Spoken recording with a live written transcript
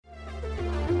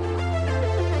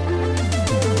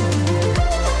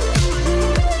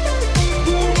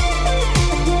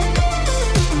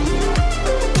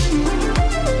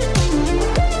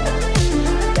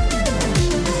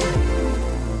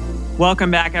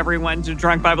Welcome back, everyone, to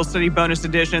Drunk Bible Study Bonus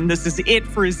Edition. This is it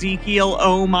for Ezekiel.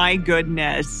 Oh, my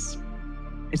goodness.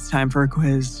 It's time for a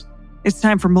quiz. It's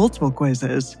time for multiple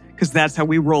quizzes, because that's how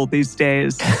we roll these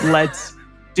days. Let's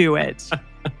do it.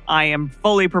 I am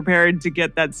fully prepared to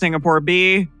get that Singapore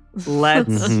bee.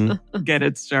 Let's get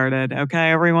it started. Okay,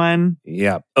 everyone?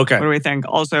 Yeah. Okay. What do we think?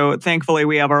 Also, thankfully,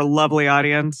 we have our lovely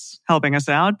audience helping us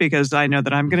out, because I know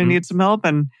that I'm going to need some help,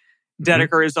 and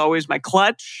Dedeker is always my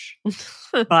clutch.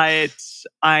 But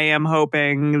I am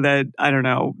hoping that, I don't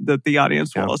know, that the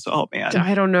audience will also help me out.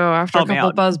 I don't know. After Help a me couple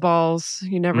out. buzz balls,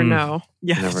 you never know.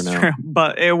 Yeah, You never that's know. true.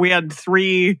 But we had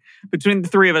between the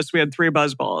three of us, we had 3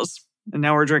 buzz balls. And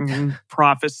now we're drinking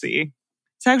Prophecy.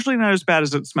 It's actually not as bad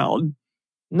as it smelled.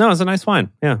 No, it's a nice wine.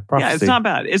 Yeah. Prophecy. Yeah, it's not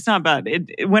bad. It's not bad.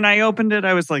 When I opened it,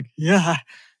 I was like, yeah.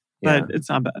 But it's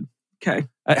not bad. Okay.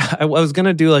 I was going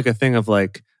to do like a thing of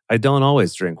like, I don't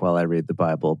always drink while I read the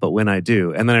Bible, but when I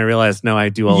do, and then I realized, no, I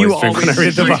do always drink when I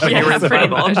read the Bible. Yeah, pretty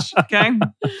much. Okay.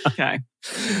 Okay.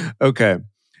 Okay.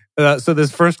 So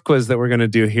this first quiz that we're going to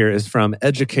do here is from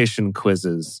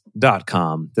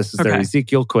educationquizzes.com. This is their Okay.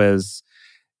 Ezekiel quiz,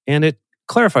 and it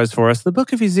clarifies for us the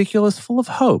book of Ezekiel is full of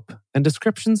hope and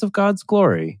descriptions of God's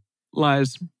glory.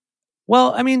 Lies.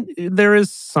 Well, I mean, there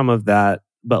is some of that,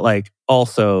 but like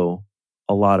also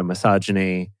a lot of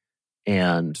misogyny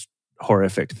and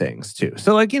horrific things too.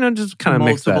 So like, just kind of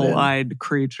mix that in. Multiple-eyed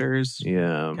creatures.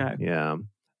 Yeah. Okay. Yeah.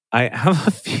 I have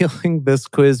a feeling this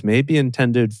quiz may be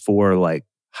intended for like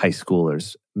high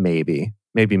schoolers, maybe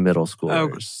middle schoolers.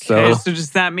 Okay. So So does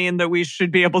that mean that we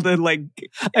should be able to like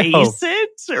I hope. ace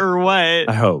it or what?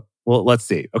 I hope. Well, let's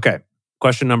see. Okay.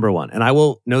 Question number 1. And I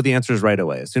will know the answers right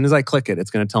away. As soon as I click it,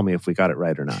 it's going to tell me if we got it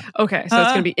right or not. Okay, so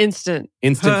it's going to be instant.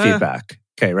 Instant feedback.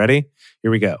 Okay, ready? Here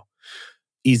we go.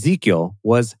 Ezekiel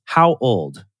was how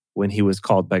old when he was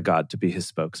called by God to be his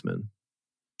spokesman?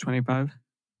 25.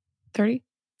 30?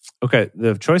 Okay,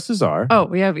 the choices are... Oh,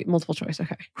 we have multiple choice.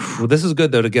 Okay. Well, this is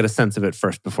good, though, to get a sense of it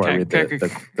first before I read Okay.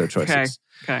 the choices.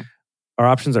 Okay. Our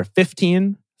options are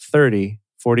 15, 30,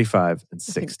 45, and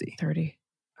 60. 30.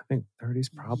 I think 30 is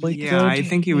probably Yeah, good. I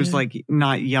think he was Yeah. like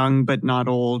not young, but not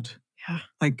old. Yeah.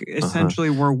 Like essentially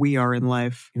where we are in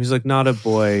life. He was like, not a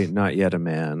boy, not yet a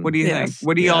man. What do you Yes. think?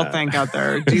 What do y'all Yeah. think out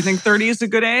there? Do you think 30 is a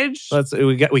good age?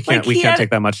 We can't he had- take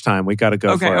that much time. We got to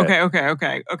go for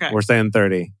it. Okay. We're saying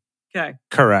 30. Okay.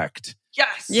 Correct.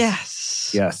 Yes. Yes.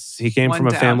 Yes, he came One from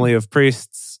a down. family of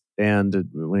priests, and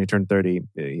when he turned 30,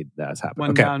 that's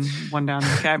happened. Okay. One down.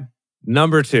 Okay.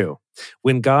 Number 2.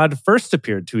 When God first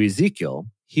appeared to Ezekiel,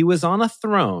 he was on a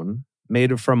throne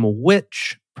made from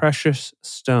which precious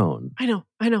stone? I know.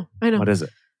 What is it?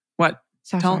 What?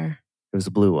 Sapphire. It was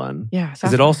a blue one. Yeah, Because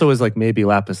sapphire. it also is like maybe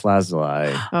lapis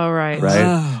lazuli. Oh, right. Right?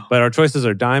 Oh. But our choices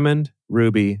are diamond,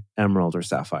 ruby, emerald, or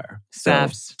sapphire. So,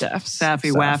 Saps. Steph's. Sappy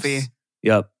Saps. Wappy.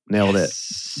 Yep, nailed it.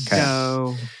 Yes. Okay.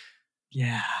 Go.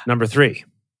 Yeah. Number 3.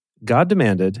 God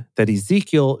demanded that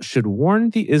Ezekiel should warn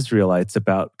the Israelites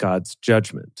about God's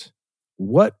judgment.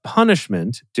 What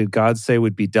punishment did God say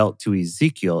would be dealt to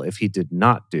Ezekiel if he did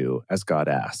not do as God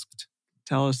asked?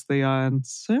 Tell us the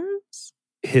answers.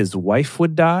 His wife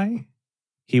would die.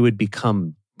 He would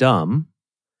become dumb.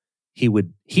 He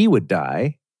would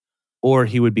die, or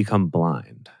he would become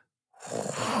blind.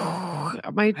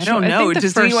 I don't know.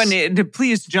 Does anyone,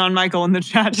 please, John Michael in the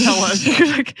chat, tell us.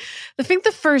 I think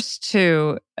the first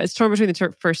two, it's torn between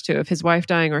the first two of his wife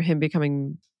dying or him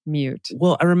becoming mute.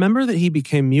 Well, I remember that he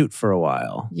became mute for a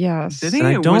while. Yes. Did he? And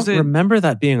I Was don't it- remember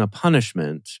that being a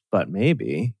punishment, but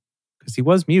maybe. Because he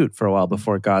was mute for a while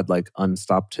before God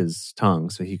unstopped his tongue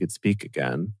so he could speak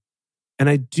again. And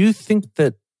I do think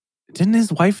that, didn't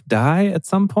his wife die at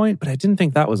some point? But I didn't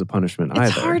think that was a punishment either.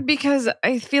 It's hard because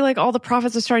I feel like all the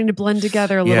prophets are starting to blend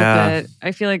together a little Yeah. bit.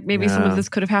 I feel like maybe some Yeah. of this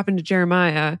could have happened to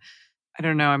Jeremiah. I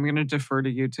don't know. I'm going to defer to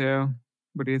you two.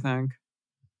 What do you think?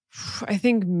 I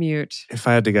think mute. If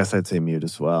I had to guess, I'd say mute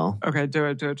as well. Okay, do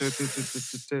it.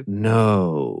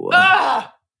 No.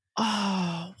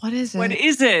 Oh, what is it? What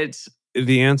is it?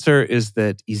 The answer is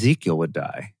that Ezekiel would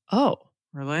die. Oh,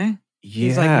 Really? Yeah.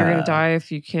 he's like, you're going to die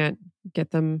if you can't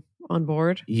get them on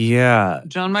board. Yeah.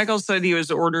 John Michael said he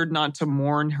was ordered not to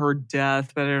mourn her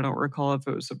death, but I don't recall if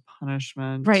it was a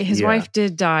punishment. Right. His Yeah. wife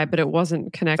did die, but it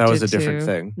wasn't connected That was a to... different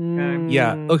thing. Mm.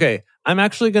 Yeah. Okay. I'm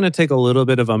actually going to take a little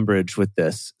bit of umbrage with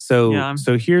this. So, Yeah.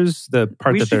 so here's the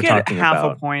part We that they're should get talking half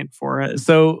about. a point for it.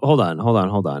 So hold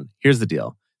on. Here's the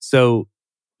deal. So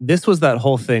this was that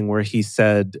whole thing where he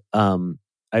said,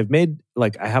 I've made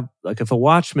if a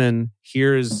watchman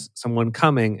hears someone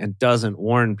coming and doesn't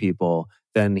warn people,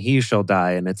 then he shall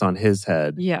die and it's on his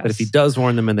head. Yes. But if he does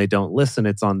warn them and they don't listen,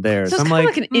 it's on theirs. So it's I'm kind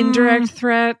of like an indirect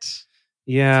threat.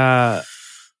 yeah.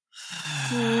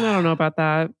 I don't know about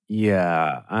that.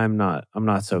 Yeah, I'm not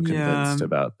so convinced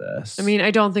about this. I mean,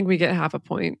 I don't think we get half a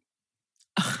point.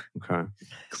 Okay.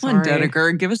 Come on,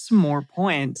 Dedeker, give us some more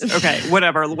points. Okay,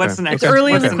 whatever. What's the next? It's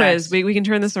early in What's the quiz. We can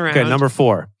turn this around. Okay, number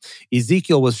 4.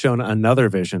 Ezekiel was shown another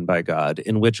vision by God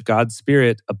in which God's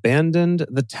Spirit abandoned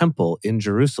the temple in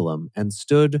Jerusalem and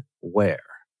stood where?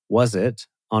 Was it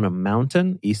on a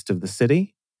mountain east of the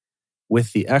city,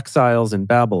 with the exiles in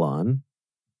Babylon,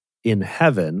 in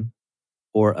heaven,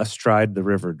 or astride the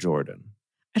river Jordan?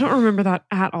 I don't remember that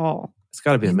at all. It's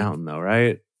got to be a mountain though,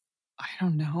 right? I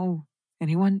don't know.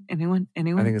 Anyone? I think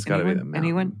it's got to be the mountain.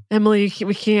 Anyone? Emily,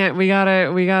 we can't. We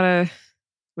gotta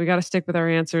stick with our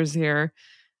answers here.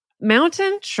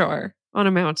 Mountain, sure, on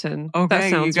a mountain. Okay, that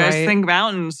sounds you guys right. think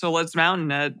mountain, so let's mountain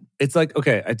it. It's like,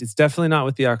 okay, it's definitely not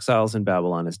with the exiles in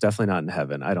Babylon. It's definitely not in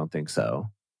heaven. I don't think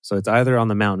so. So it's either on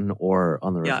the mountain or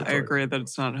on the river. Yeah, I Jordan. agree that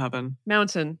it's not heaven.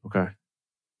 Mountain. Okay.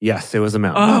 Yes, it was a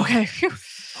mountain. Oh, Okay.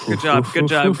 Good job. Good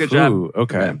job. Good job.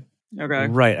 Okay. Okay.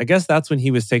 Right. I guess that's when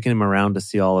he was taking him around to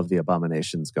see all of the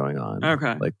abominations going on.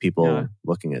 Okay. Like people Yeah.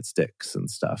 looking at sticks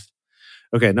and stuff.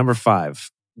 Okay, number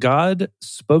 5. God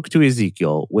spoke to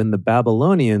Ezekiel when the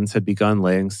Babylonians had begun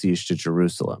laying siege to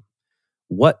Jerusalem.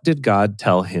 What did God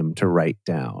tell him to write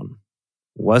down?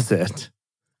 Was it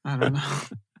I don't know.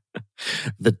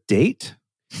 the date?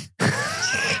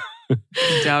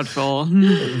 Doubtful.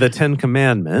 The 10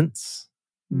 Commandments?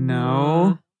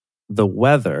 No. The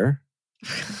weather?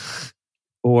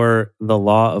 Or the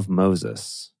law of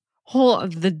Moses?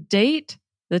 The date,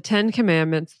 the 10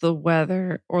 Commandments, the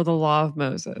weather, or the law of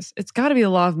Moses. It's got to be the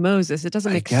law of Moses. It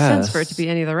doesn't I make sense for it guess. to be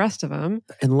any of the rest of them.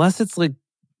 Unless it's like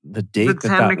the date The that 10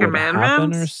 would happen or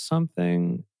Commandments?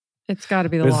 something. It's got to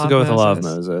be the Let's law of go Moses. with the law of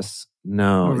Moses.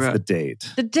 No, Okay. it's the date.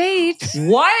 The date?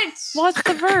 What? What's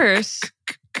the verse?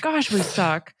 Gosh, we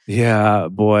suck. Yeah,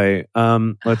 boy.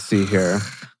 Let's see here.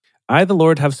 I, the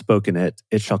Lord, have spoken it.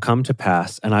 It shall come to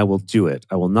pass, and I will do it.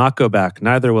 I will not go back,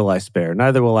 neither will I spare,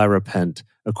 neither will I repent.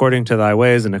 According to thy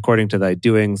ways and according to thy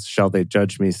doings shall they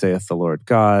judge me, saith the Lord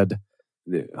God.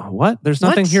 What? There's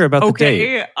nothing What? here about the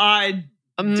date. Okay,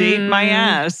 date my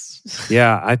ass.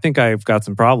 Yeah, I think I've got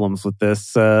some problems with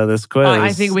this quiz.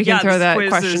 I think we can Yeah, throw this that quiz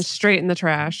question is- straight in the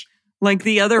trash. Like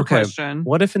the other Okay. question.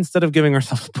 What if instead of giving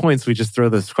ourselves points, we just throw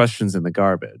those questions in the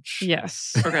garbage?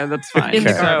 Yes. Okay, that's fine. In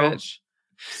the Okay. garbage.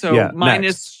 So Yeah,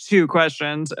 minus 2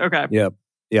 questions. Okay.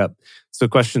 Yep. So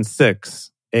question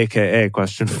 6, aka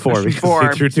question 4, Question because 4.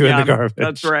 we threw 2 in Yeah, the garbage.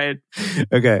 That's right.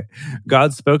 Okay.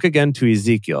 God spoke again to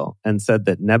Ezekiel and said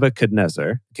that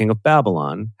Nebuchadnezzar, king of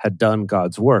Babylon, had done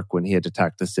God's work when he had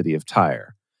attacked the city of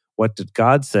Tyre. What did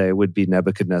God say would be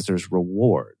Nebuchadnezzar's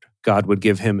reward? God would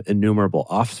give him innumerable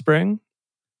offspring.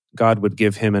 God would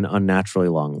give him an unnaturally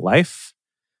long life.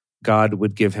 God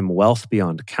would give him wealth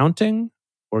beyond counting.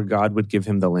 Or God would give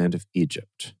him the land of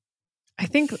Egypt. I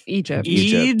think Egypt.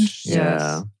 Egypt. Ej?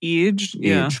 Yeah. Ej?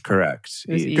 Yeah. Ej, correct.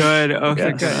 It was Ej. Ej. Good. Okay,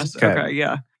 Yes. goodness. Okay. Okay,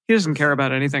 yeah. He doesn't care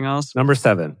about anything else. Number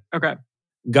 7. Okay.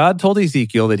 God told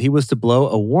Ezekiel that he was to blow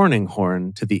a warning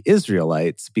horn to the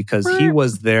Israelites because he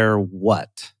was their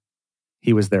what?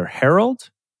 He was their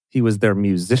herald? He was their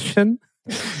musician?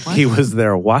 He was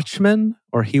their watchman?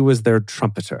 Or he was their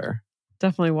trumpeter?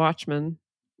 Definitely Watchman.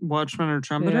 Watchman or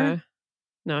trumpeter? Yeah.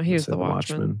 No, he was Said the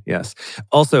Watchman. Yes.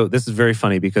 Also, this is very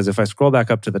funny because if I scroll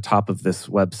back up to the top of this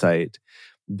website,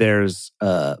 there's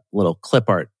a little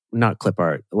not clip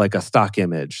art, like a stock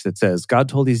image that says, God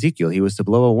told Ezekiel he was to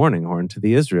blow a warning horn to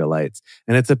the Israelites.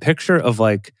 And it's a picture of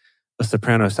like a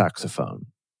soprano saxophone.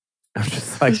 I'm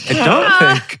just like, I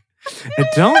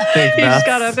don't think He just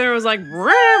got that's up there and was like,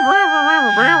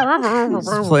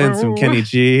 just playing some Kenny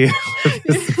G with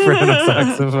his soprano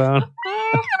saxophone.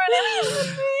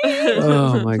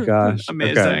 Oh my gosh.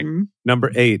 Amazing. Okay. Number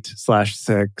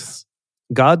 8/6.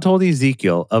 God told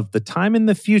Ezekiel of the time in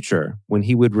the future when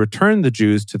he would return the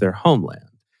Jews to their homeland.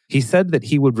 He said that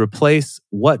he would replace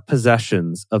what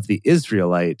possessions of the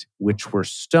Israelite, which were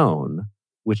stone,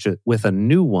 with a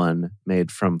new one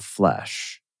made from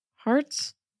flesh.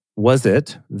 Hearts? Was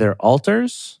it their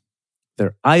altars,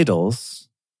 their idols,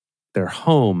 their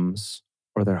homes,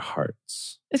 or their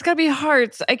hearts? It's got to be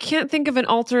hearts. I can't think of an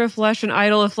altar of flesh, an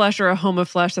idol of flesh, or a home of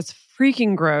flesh. That's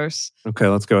freaking gross. Okay,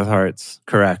 let's go with hearts.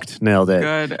 Correct. Nailed it.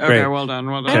 Good. Okay, Great. well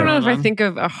done. Well done. I don't know well if I done. think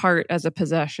of a heart as a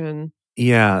possession.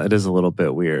 Yeah, it is a little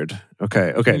bit weird.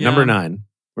 Okay. Yeah. Number 9.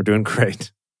 We're doing great.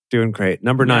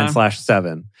 Number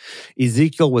 9/7.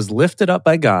 Ezekiel was lifted up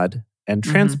by God and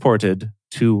transported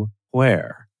to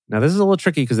where? Now, this is a little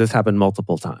tricky because this happened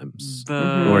multiple times.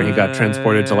 Where he got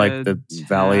transported to like the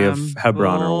Valley of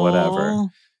Hebron or whatever.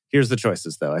 Here's the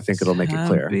choices, though. I think it'll make it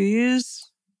clear.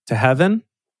 Tempe's? To heaven,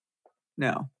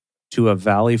 No. to a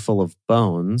valley full of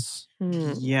bones,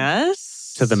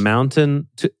 Yes. to the mountain,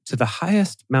 to the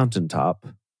highest mountaintop,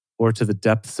 or to the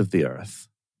depths of the earth?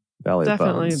 Valley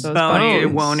Definitely of bones. those Bony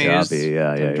bones. wonies.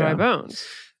 Yeah. Dry bones.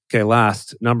 Okay,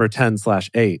 last, number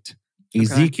 10/8. Okay.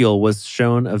 Ezekiel was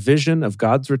shown a vision of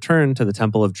God's return to the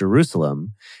temple of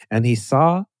Jerusalem, and he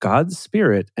saw God's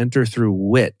spirit enter through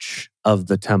which of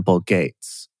the temple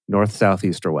gates? North, south,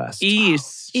 east, or west?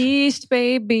 East,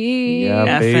 baby.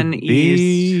 Yeah, Effing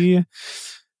baby.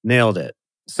 Nailed it.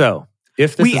 So,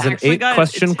 if this is an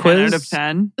 8-question quiz, out of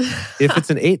 10. if it's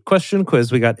an 8-question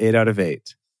quiz, we got 8 out of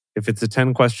 8. If it's a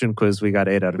 10-question quiz, we got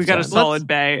 8 out of 10. We got a solid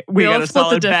bay. We got a split the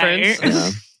solid bay. difference.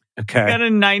 Yeah. Okay. We got a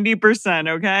 90%,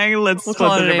 okay? Let's We'll split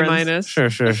call the it an A difference.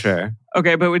 minus. Sure.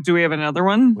 Okay, but do we have another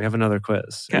one? We have another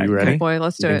quiz. Okay. Are you ready? Oh boy,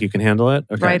 let's You do think it. you can handle it?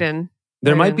 Okay. Right in.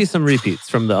 There Right might in. be some repeats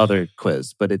from the other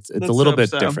quiz, but it's Let's a little hope bit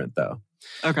so. different though.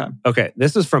 Okay. Okay,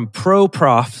 this is from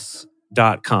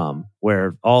proprofs.com,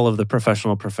 where all of the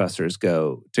professional professors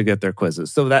go to get their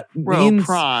quizzes. So that means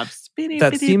props.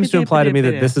 that seems to imply to me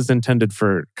that this is intended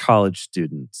for college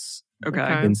students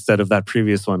Okay. instead of that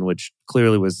previous one, which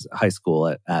clearly was high school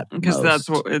at Because most. that's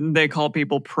what they call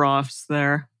people profs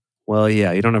there. Well,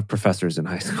 yeah, you don't have professors in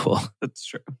high school. That's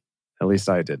true. At least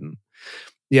I didn't.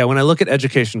 Yeah, when I look at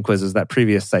education quizzes, that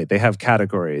previous site, they have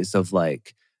categories of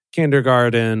like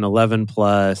kindergarten, 11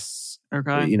 plus,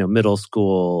 Okay. middle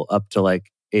school, up to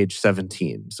like age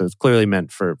 17. So it's clearly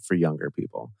meant for younger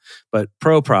people. But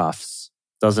ProProfs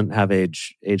doesn't have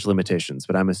age limitations,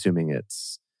 but I'm assuming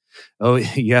it's. Oh,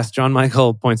 yes, John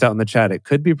Michael points out in the chat, it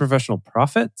could be professional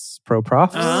profits,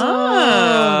 ProProfs.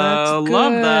 Oh, that's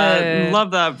love that. good.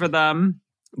 Love that for them.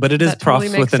 But it is That totally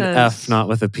profs with makes an sense. F, not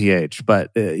with a PH.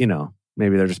 But,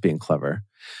 maybe they're just being clever.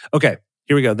 Okay,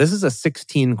 here we go. This is a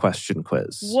 16-question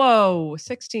quiz. Whoa,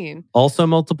 16. Also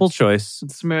multiple choice.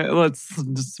 Let's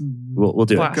just We'll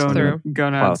do Blast it. go through. Go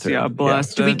Plow nuts. through. Yeah, Yeah.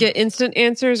 blast. Do we get instant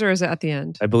answers or is it at the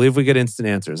end? I believe we get instant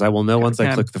answers. I will know once I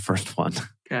Okay. click the first one.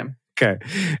 Okay. Okay.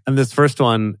 And this first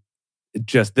one,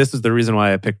 this is the reason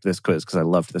why I picked this quiz, because I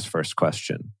loved this first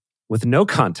question. With no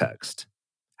context,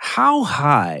 how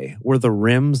high were the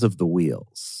rims of the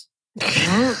wheels?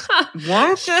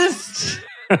 What? Just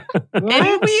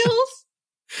any wheels?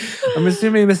 I'm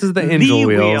assuming this is the angel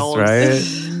wheels, right?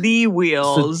 The So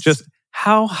wheels. just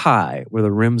how high were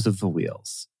the rims of the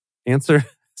wheels? Answer,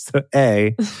 so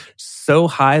A, so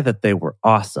high that they were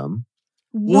awesome.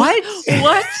 What?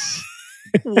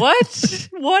 What?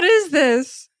 What is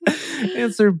this?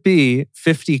 Answer B,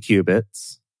 50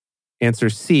 cubits. Answer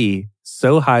C,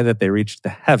 so high that they reached the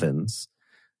heavens.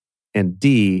 And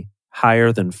D,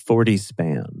 higher than 40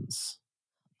 spans.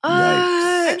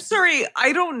 I'm sorry,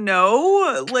 I don't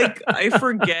know. Like, I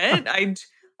forget.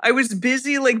 I was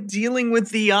busy like dealing with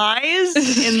the eyes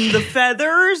and the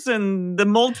feathers and the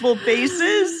multiple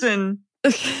faces, and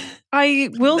I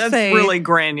will that's say really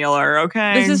granular.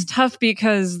 Okay, this is tough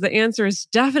because the answer is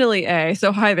definitely A.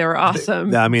 So high, they were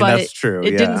awesome. I mean, but that's true.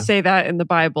 It yeah. didn't say that in the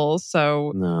Bible.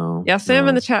 So No. yeah, Sam no.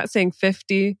 in the chat saying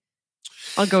 50.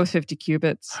 I'll go with 50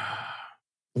 cubits.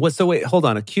 What? So wait, hold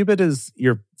on. A cubit is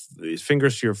your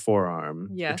fingers to your forearm.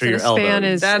 Yes, to and your a span elbow.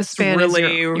 is- that's span is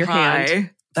really your high. hand.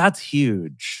 That's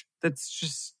huge. That's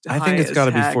just. I think it's got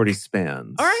to be 40. 40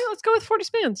 spans. All right, let's go with 40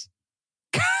 spans.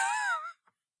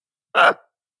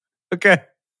 Okay.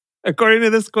 According to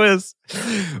this quiz,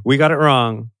 we got it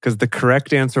wrong because the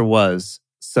correct answer was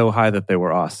so high that they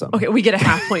were awesome. Okay, we get a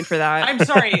half point for that. I'm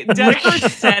sorry, Dedeker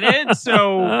said it,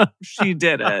 so she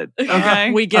did it.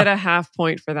 Okay, We get a half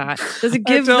point for that. Does it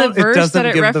I give the don't- verse doesn't that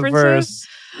it give references? The verse.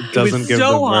 It it doesn't was give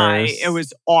so the high. verse. It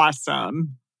was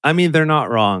awesome. I mean, they're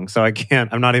not wrong, so I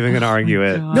can't. I'm not even going to argue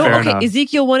it. God. No, Fair okay. enough.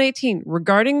 Ezekiel 1:18.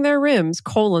 Regarding their rims,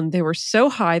 they were so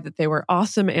high that they were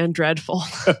awesome and dreadful.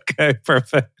 Okay,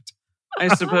 perfect. I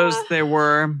suppose they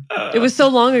were. It was so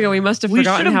long ago, we must have We should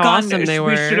forgotten have how gone. awesome they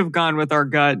were. We should have gone with our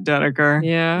gut, Dedeker.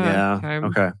 Yeah. Yeah.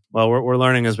 Okay. Well, we're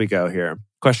learning as we go here.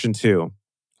 Question 2.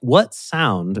 What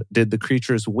sound did the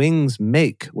creature's wings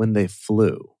make when they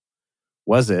flew?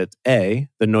 Was it A,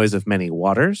 the noise of many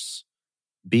waters?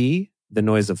 B, the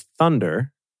noise of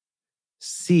thunder?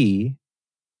 C,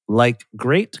 like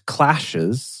great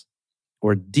clashes?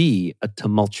 Or D, a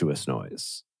tumultuous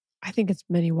noise? I think it's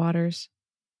many waters.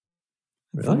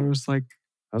 I thought it was like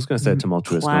I was going to say a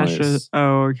tumultuous clashes. noise.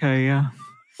 Oh, okay, yeah.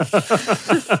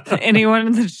 Anyone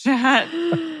in the chat?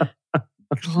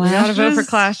 We gotta vote for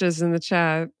clashes in the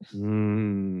chat.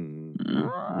 Mm.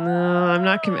 No, I'm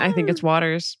not. I think it's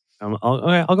waters.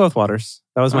 I'll go with waters.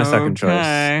 That was my second choice.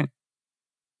 Okay.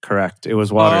 Correct. It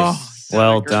was waters. Oh,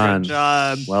 Well Dedeker, done. Good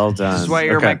job. Well done. This is why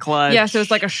you're Okay. my clutch. Yeah, so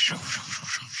it's like a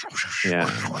Yeah.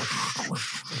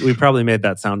 We probably made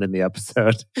that sound in the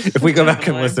episode. If we go back and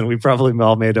Totally. listen, we probably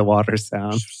all made a water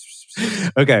sound.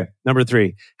 Okay, number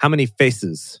 3. How many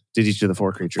faces did each of the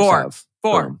 4 creatures Four. have?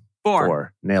 Four. Boom. Four.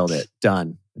 4. Nailed it.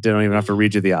 Done. Didn't even have to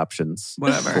read you the options.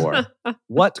 Whatever. 4.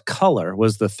 What color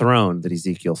was the throne that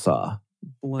Ezekiel saw?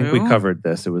 Blue. I think we covered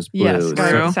this. It was blue. Yes, So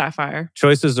scarlet sapphire.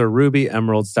 choices are ruby,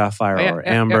 emerald, sapphire, Oh, yeah, or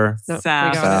yeah, amber. yeah. No, we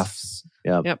Saph. got it. Saphs.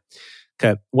 Yep. Yep.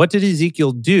 Okay. What did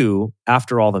Ezekiel do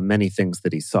after all the many things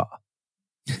that he saw?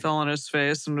 Fell on his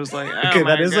face and was like, oh Okay,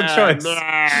 my that is a God. choice.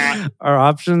 Blah. Our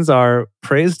options are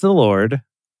praised the Lord,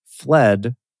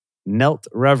 fled, knelt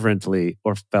reverently,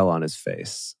 or fell on his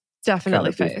face.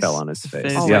 Definitely Gotta be face. fell on his face.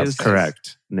 Face. Yes, Always.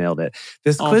 correct. Nailed it.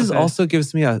 This All quiz the face. also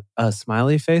gives me a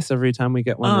smiley face every time we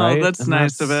get one Oh, right. that's and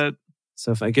nice of it.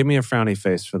 So if I give me a frowny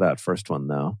face for that first one,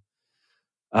 though.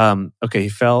 Okay, he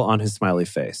fell on his smiley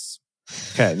face.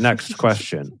 Okay, next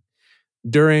question.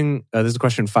 This is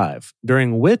question 5.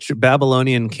 During which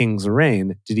Babylonian king's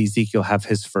reign did Ezekiel have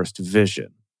his first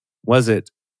vision? Was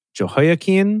it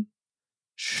Jehoiakim,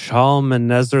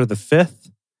 Shalmaneser V,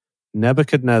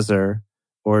 Nebuchadnezzar,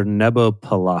 or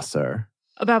Nabopolassar?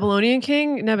 A Babylonian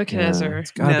king, Nebuchadnezzar. Yeah,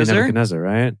 it's got to be Nezer? Nebuchadnezzar,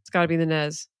 right? It's got to be the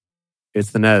Nez.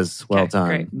 It's the Nez. Well Okay, done.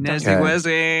 great. Nezzy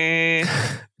Okay.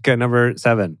 Wezzy. Okay, number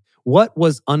 7. What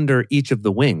was under each of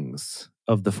the wings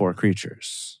of the 4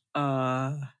 creatures?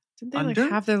 Didn't they Under?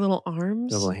 like have their little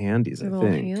arms? Their little handies, Their I little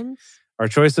think. hands? Our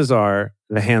choices are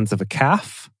the hands of a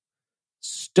calf,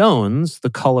 stones the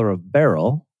color of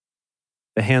beryl,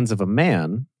 the hands of a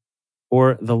man,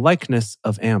 or the likeness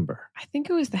of amber. I think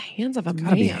it was the hands of a It's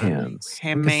gotta be man. hands.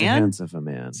 Hey, I think it's the man? hands of a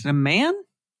man. Is it a man?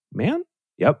 Man?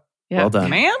 Yep. Yeah. Well done.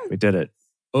 Man? We did it.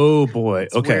 Oh boy.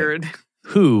 It's okay. weird.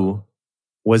 Who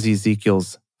was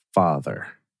Ezekiel's father?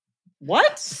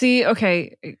 What? See,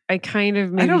 okay, I kind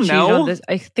of maybe don't cheated know. on this.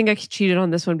 I think I cheated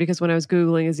on this one because when I was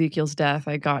Googling Ezekiel's death,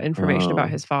 I got information Oh. about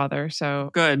his father.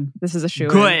 So Good. this is a shoe.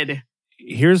 Good.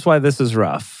 Here's why this is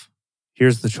rough.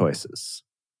 Here's the choices.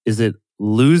 Is it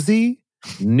Lucy,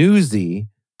 Newsy,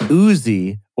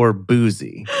 Oozy, or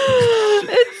Boozy?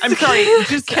 I'm sorry.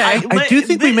 Just Okay. I do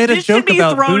think we made a this should joke be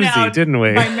about thrown Boozy, out didn't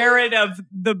we? by merit of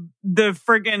the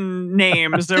friggin'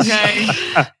 names, okay?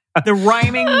 The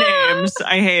rhyming names.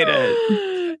 I hate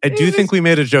it. I do think we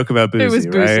made a joke about Boozy, it was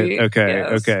Boozy, right? Okay,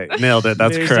 yes. okay. Nailed it.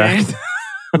 That's Boozy. correct.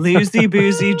 Lucy,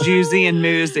 Boozy, Juicy, and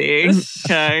Moosey.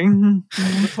 Okay.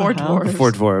 Four dwarves.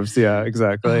 4 dwarves. Yeah,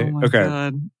 exactly. Oh my okay.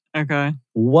 God. Okay.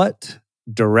 What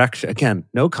direction, again,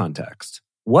 no context.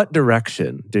 What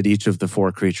direction did each of the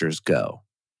 4 creatures go?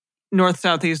 North,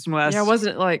 south, east, and west. Yeah,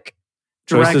 wasn't it like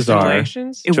Choices are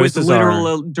directions? It was choices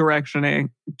literal direction-y.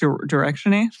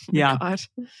 Direction-y? Yeah. God.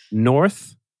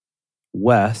 north,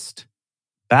 west,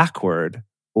 backward,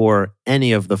 or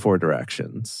any of the 4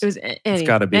 directions. It was any.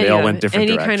 gotta be, any they all of went it. different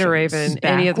Any kind of directions. raven.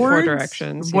 Any of the 4 Backwards?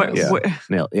 directions. What, yes.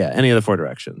 Yeah. Any of the 4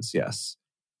 directions, yes.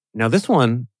 Now, this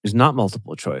one is not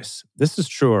multiple choice. This is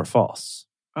true or false.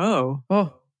 Oh.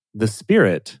 Oh, The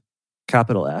spirit,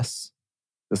 capital S,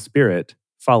 the spirit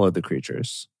followed the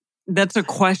creatures. That's a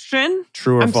question?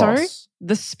 True or I'm false? sorry?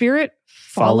 The spirit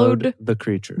followed the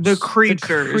creatures. The the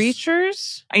creatures.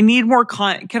 creatures? I need more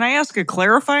Can I ask a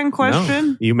clarifying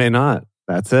question? No, you may not.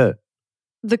 That's it.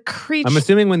 The creature. I'm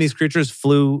assuming when these creatures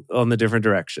flew on the different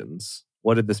directions,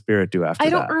 what did the spirit do after I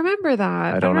that? don't remember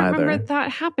that. I don't remember either.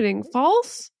 that happening.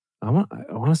 False? I want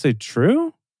to say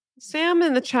true. Sam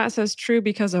in the chat says true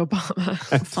because Obama.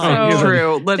 Fine. So-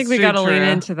 True. Let's I think we do got to lean true.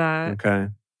 into that. Okay.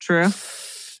 True.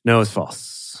 No, it's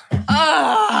false.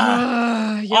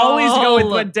 Always go with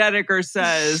what Dedeker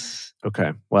says.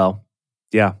 Okay. Well,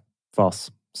 yeah, false.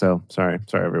 So sorry,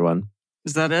 everyone.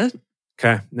 Is that it?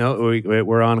 Okay. No,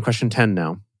 we're on question 10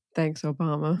 now. Thanks,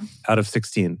 Obama. Out of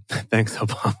 16. Thanks,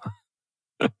 Obama.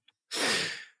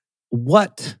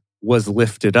 What was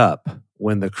lifted up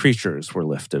when the creatures were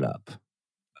lifted up?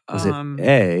 Was it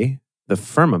A, the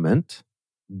firmament,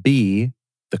 B,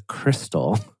 the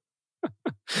crystal,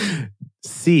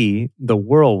 C, the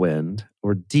whirlwind,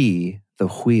 or D, the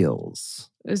wheels?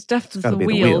 It was definitely gotta the be the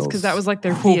wheels wheels. because that was like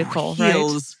their vehicle, right?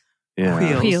 Heels. Yeah.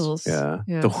 Wheels. Wheels. Yeah.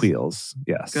 Yes. The wheels.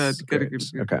 Yes. Good. Great. Good.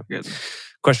 Okay. Good.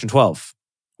 Question 12.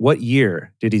 What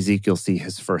year did Ezekiel see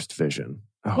his first vision?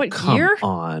 Oh, What come year?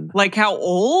 on. Like how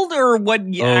old or what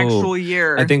actual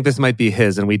year? I think this might be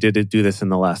his, and we did do this in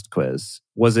the last quiz.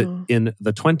 Was it Oh. in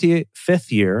the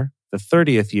 25th year, the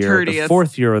 30th year, the 30th.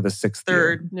 4th year, or the 6th year?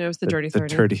 Third. No, it was the dirty The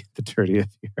 30. 30th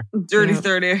year. Dirty Yeah.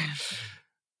 30.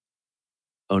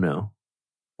 Oh, no.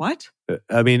 What?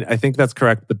 I mean, I think that's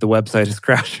correct, but the website is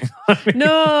crashing on me.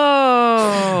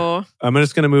 No. I'm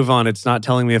just going to move on. It's not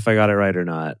telling me if I got it right or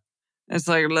not. It's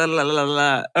like, la, la, la,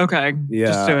 la. Okay. Yeah.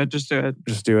 Just do it.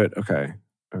 Just do it. Okay.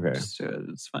 Just do it.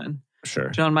 It's fine. Sure.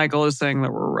 John Michael is saying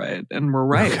that we're right. And we're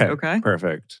right. Okay.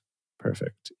 Perfect.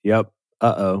 Yep.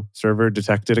 Uh-oh. Server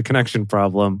detected a connection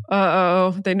problem.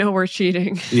 Uh-oh. They know we're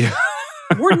cheating. Yeah.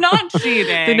 We're not cheating.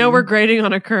 They know we're grading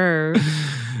on a curve.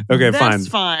 Okay, fine. That's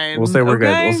fine. We'll say we're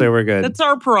good. That's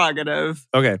our prerogative.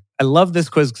 Okay. I love this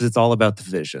quiz because it's all about the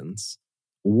visions.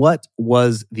 What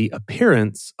was the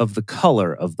appearance of the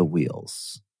color of the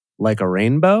wheels? Like a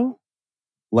rainbow?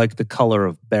 Like the color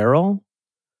of beryl?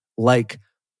 Like,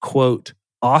 quote,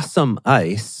 awesome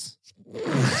ice?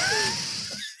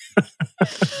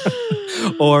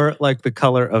 Or like the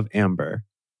color of amber?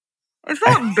 I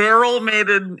thought beryl made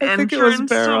an I think it was entrance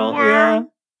beryl, somewhere.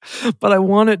 yeah. But I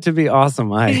want it to be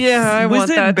awesome ice. Yeah, I want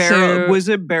that beryl? too. Was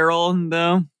it beryl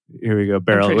though? Here we go.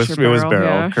 Beryl. It was pretty sure beryl. beryl,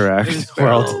 yeah. Correct. It was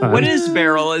Well beryl. done. What is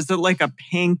beryl? Is it like a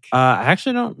pink? I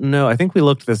actually don't know. I think we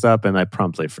looked this up and I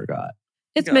promptly forgot.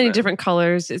 It's Got many it. different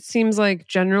colors. It seems like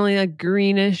generally a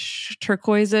greenish,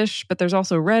 turquoise-ish, but there's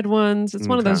also red ones. It's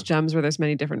one of Okay. those gems where there's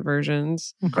many different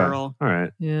versions. Okay. Beryl. All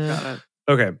right. Yeah. Got it.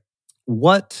 Okay.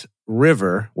 What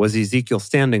river was Ezekiel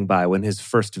standing by when his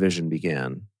first vision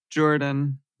began?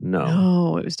 Jordan. No,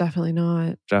 No, it was definitely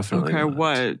not. definitely Okay, not.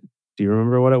 what? Do you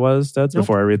remember what it was, Duds, Nope.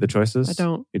 before I read the choices? I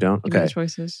don't. You don't? Give me Okay. the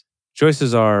choices.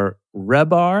 Choices are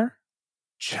Rebar,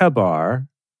 Chebar,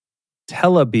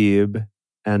 Tel Aviv,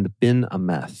 and Bin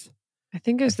Ameth. I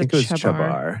think it I was think the it was Chebar.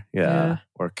 Chebar. Yeah. Yeah.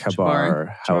 Or Kebar,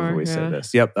 Chebar. however we Chebar, say yeah.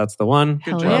 this. Yep, that's the one. Good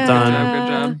Hell job. Well yeah. done.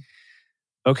 Good job.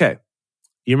 Okay.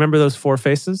 You remember those four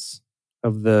faces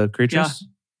of the creatures?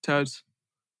 Toads.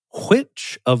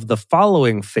 Which of the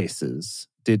following faces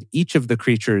did each of the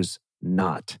creatures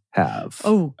not have?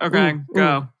 Oh. Okay, ooh,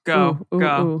 go, go, ooh,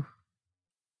 go. ooh.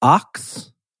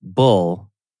 Ox, bull,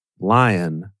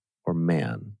 lion, or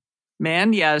man?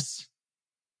 Man, yes.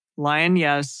 Lion,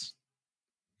 yes.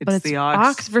 But it's the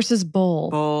ox. versus bull.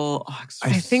 Bull, ox.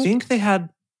 I think they had.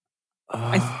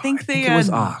 I think they it was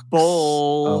had ox.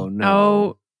 bull. Oh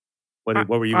no! Oh, What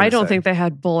were you? I gonna don't say? think they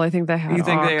had bull. I think they had You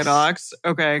think ox. they had ox?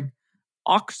 Okay.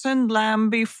 Ox and lamb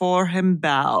before him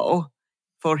bow,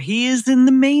 for he is in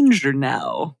the manger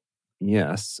now.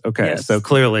 Yes. Okay. Yes. So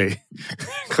clearly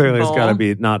it's got to Bull.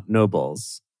 be not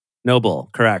nobles. Noble.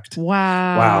 Correct.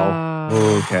 Wow.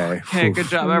 Okay. Okay, good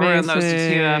job, everyone. That was a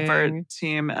team effort. Amazing.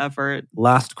 Team effort.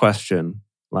 Last question.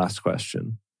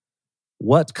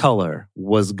 What color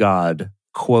was God,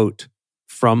 quote,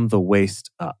 from the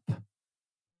waist up?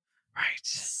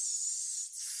 Right.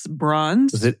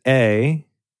 Bronze. Was it A,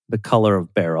 the color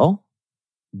of beryl?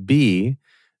 B,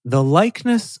 the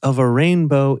likeness of a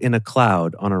rainbow in a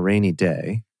cloud on a rainy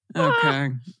day? Okay.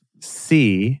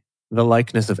 C, the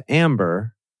likeness of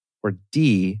amber? Or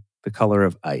D, the color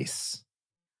of ice?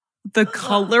 The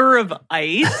color of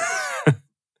ice?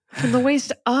 From the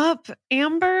waist up,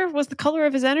 amber was the color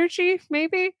of his energy,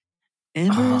 maybe?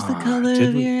 Amber is the color did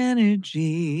of we- your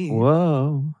energy.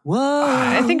 Whoa. Whoa.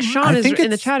 I think Sean I is think in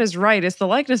the it's- chat is right. It's the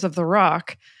likeness of the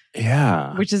rock,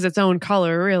 Yeah. which is its own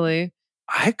color, really.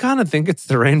 I kind of think it's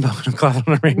the rainbow in a cloud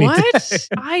on a rainy What? day.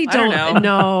 I don't don't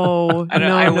know. I don't.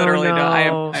 No, I no, literally no.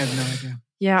 don't. I have no idea.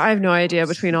 Yeah, I have no idea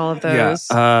between all of those.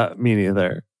 Yeah, me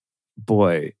neither.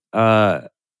 Boy,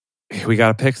 we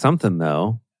got to pick something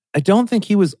though. I don't think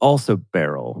he was also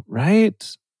beryl,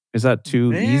 right? Is that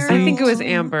too Beryl. easy? I think it was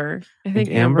amber. I think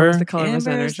Think amber was amber? the color of his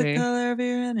Amber is the energy. color of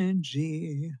your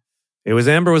energy. It was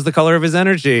amber was the color of his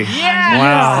energy.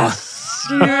 Yes!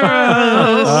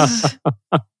 Yes.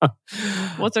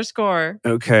 What's our score?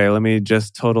 Okay, let me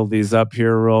just total these up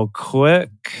here real quick.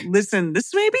 Listen,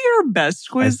 this may be our best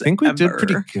I quiz think we did ever.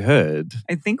 pretty good.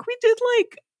 I think we did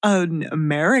like an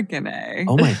American A.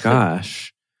 Oh my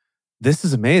gosh. This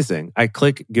is amazing. I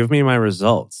click give me my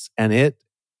results and it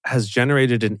has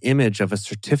generated an image of a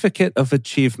certificate of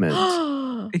achievement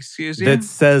Excuse you? that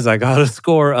says I got a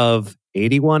score of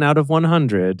 81 out of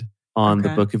 100 on the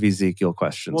Okay. Book of Ezekiel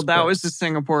questions. Well, that quiz. was the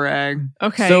Singapore egg.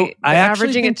 Okay. So I actually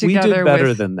averaging think it together we did better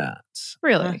with, than that.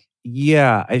 really.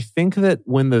 Yeah, I think that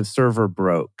when the server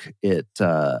broke, it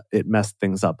messed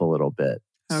things up a little bit.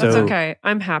 Oh, That's So- okay.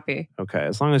 I'm happy. Okay,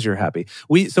 as long as you're happy.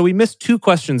 We missed 2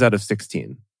 questions out of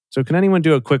 16. So can anyone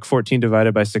do a quick 14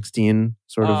 divided by 16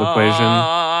 sort of equation?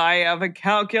 I have a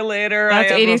calculator.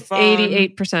 That's I have a phone.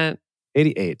 88%.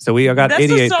 88. So we got That's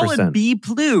 88%. a solid B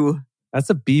plu. That's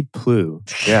a B plu.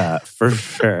 Yeah, for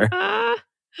sure.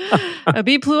 A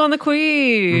B plu on the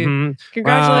queen. Mhm.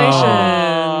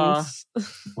 Congratulations.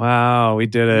 Wow, we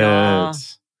did it. Yeah.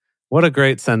 What a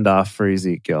great send off for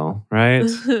Ezekiel, right?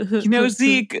 You know,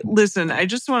 Zeke, listen, I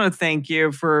just want to thank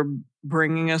you for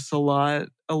bringing us a lot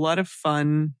of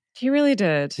fun, He really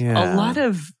did. Yeah. a lot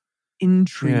of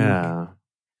intrigue,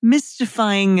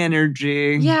 mystifying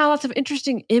energy. Yeah, lots of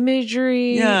interesting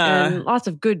imagery and lots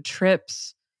of good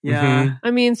trips. Yeah.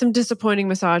 I mean, some disappointing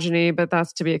misogyny, but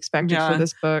that's to be expected for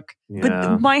this book.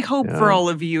 But my hope for all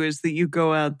of you is that you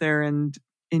go out there and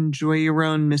enjoy your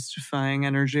own mystifying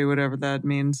energy, whatever that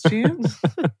means to you.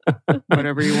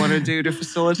 Whatever you want to do to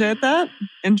facilitate that,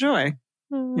 enjoy.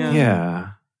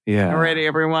 Yeah. Alrighty,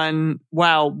 everyone.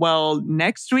 Wow. Well,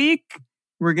 next week,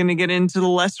 we're going to get into the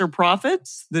Lesser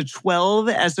Prophets, the 12,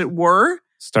 as it were.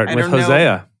 Starting with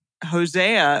Hosea.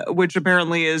 Hosea, which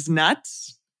apparently is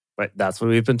nuts. But that's what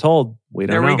we've been told. We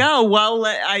don't know. There we go.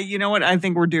 Well, you know what? I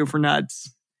think we're due for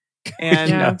nuts. And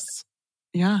yes.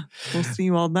 We'll see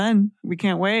you all then. We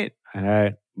can't wait. All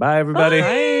right. Bye, everybody.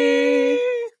 Bye.